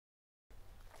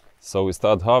So we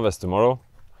start harvest tomorrow,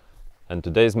 and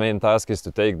today's main task is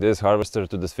to take this harvester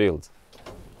to this field.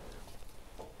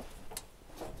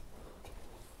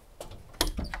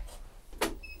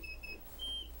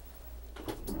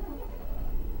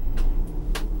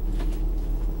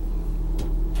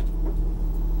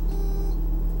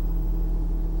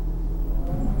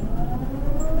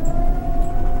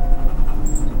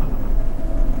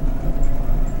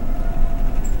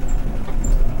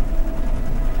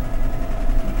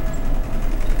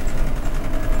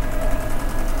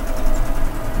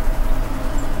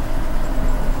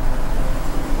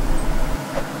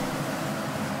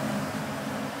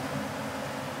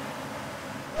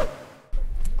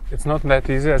 It's not that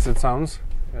easy as it sounds.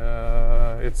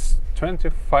 It's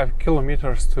 25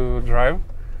 kilometers to drive,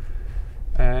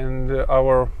 and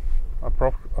our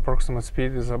approximate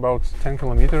speed is about 10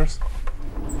 kilometers.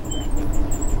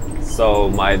 So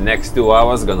my next 2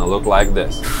 hours gonna look like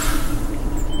this.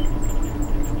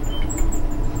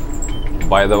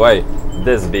 By the way,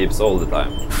 this beeps all the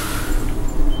time.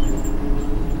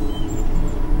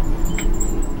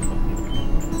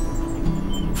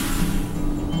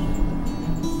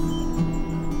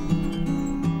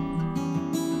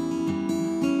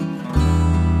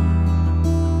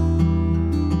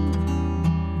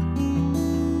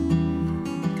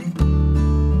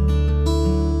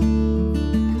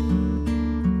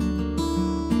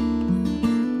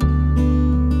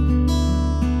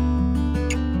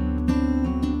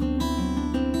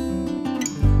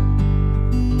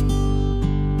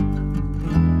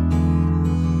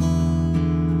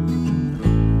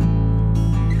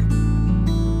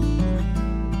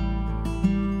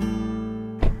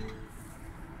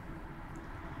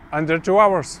 Under 2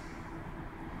 hours.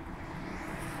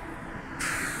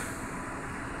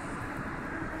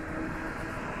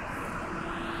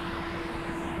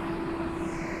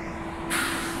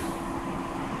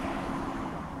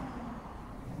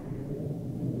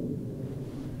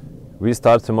 We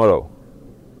start tomorrow.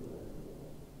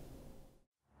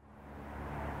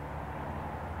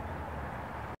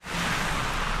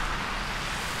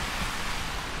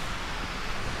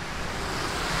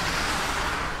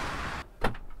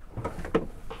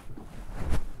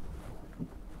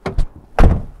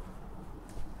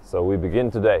 So we begin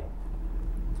today.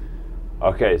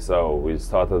 Okay, so we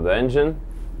started the engine.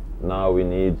 Now we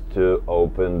need to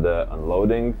open the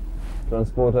unloading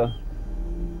transporter.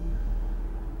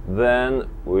 Then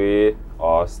we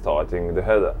are starting the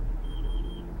header.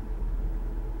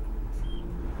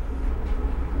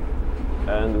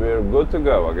 And we're good to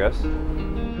go, I guess.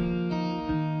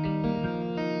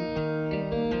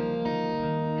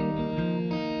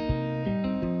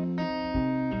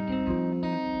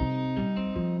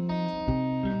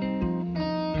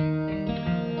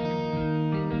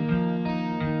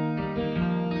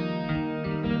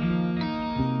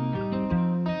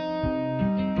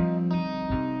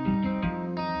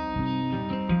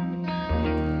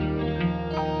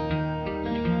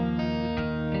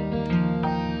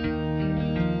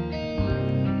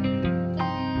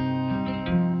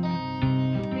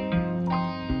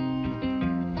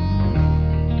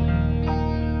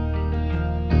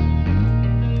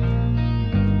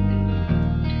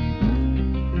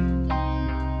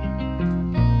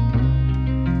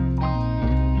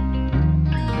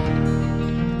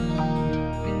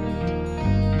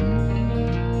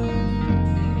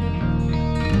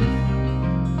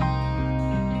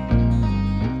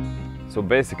 So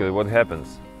basically what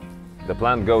happens, the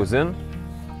plant goes in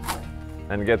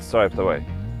and gets stripped away.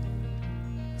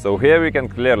 So here we can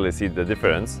clearly see the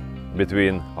difference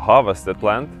between a harvested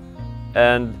plant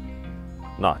and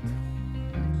not.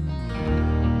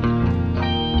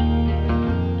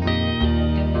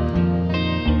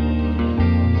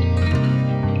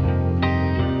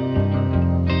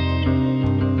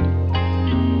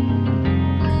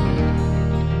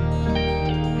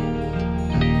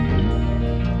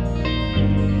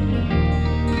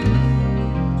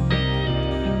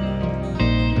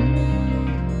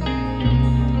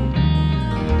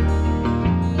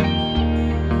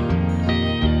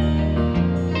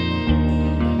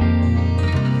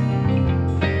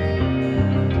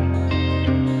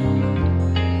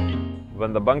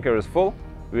 When the bunker is full,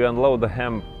 we unload the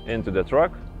hemp into the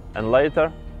truck, and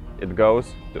later it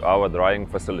goes to our drying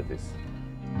facilities.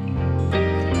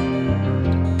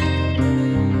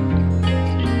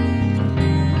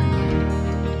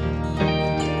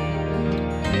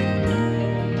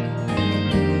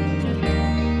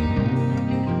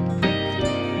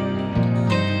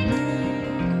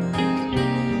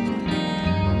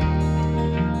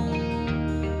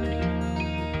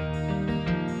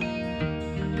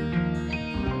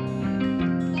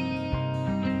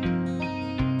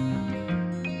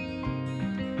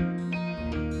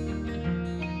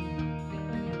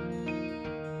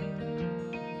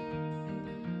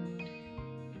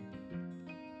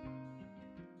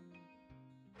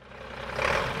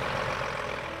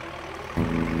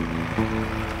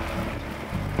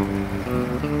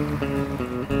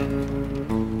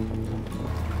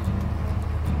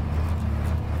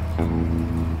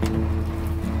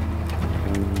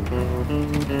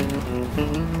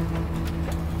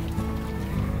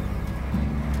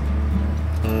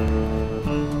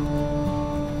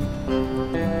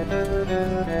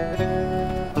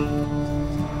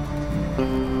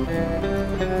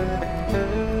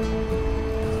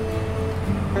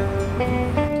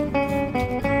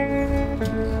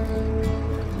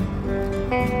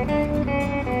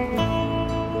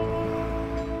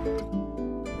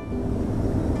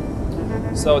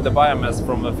 So the biomass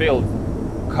from the field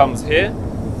comes here,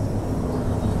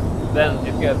 then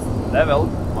it gets leveled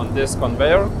on this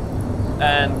conveyor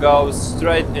and goes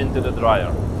straight into the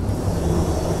dryer.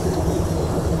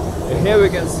 Here we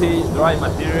can see dry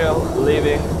material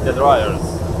leaving the dryers.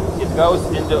 It goes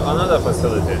into another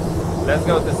facility. Let's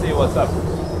go to see what's up.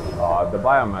 The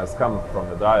biomass comes from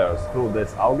the dryers through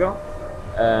this auger,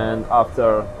 and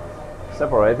after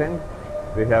separating,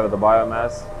 we have the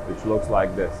biomass which looks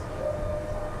like this.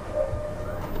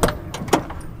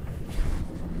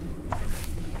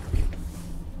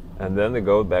 And then they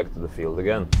go back to the field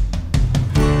again.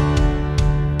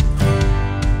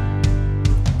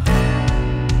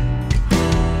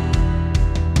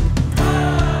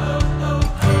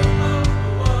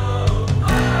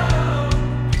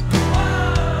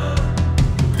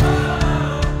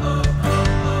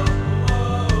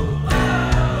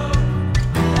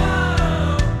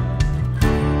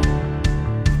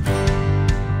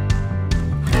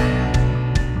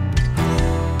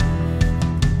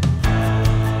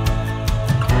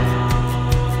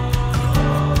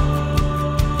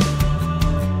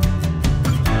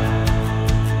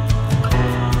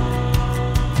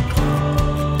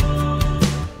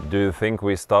 Do you think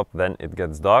we stop then it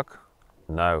gets dark?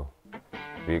 No,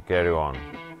 we carry on.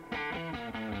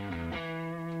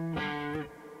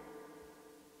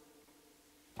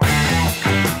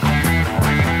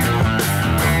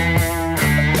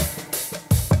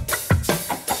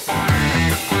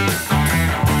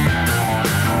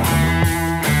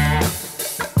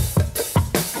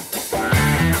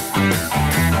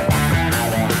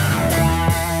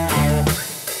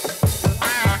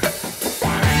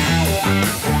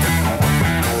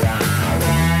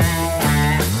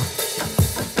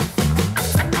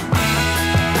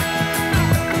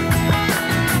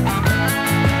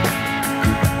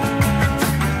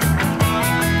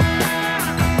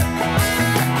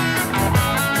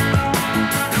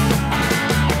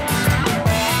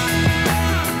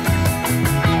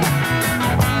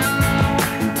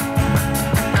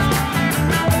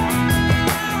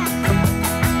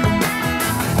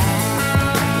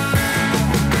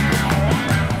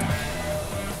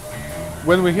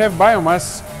 When we have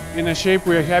biomass in a shape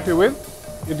we are happy with,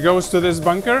 it goes to this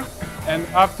bunker, and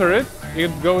after it,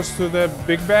 it goes to the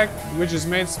big bag, which is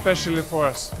made specially for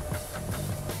us.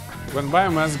 When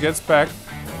biomass gets packed,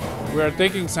 we are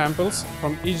taking samples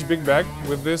from each big bag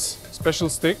with this special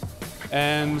stick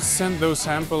and send those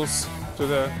samples to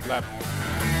the lab.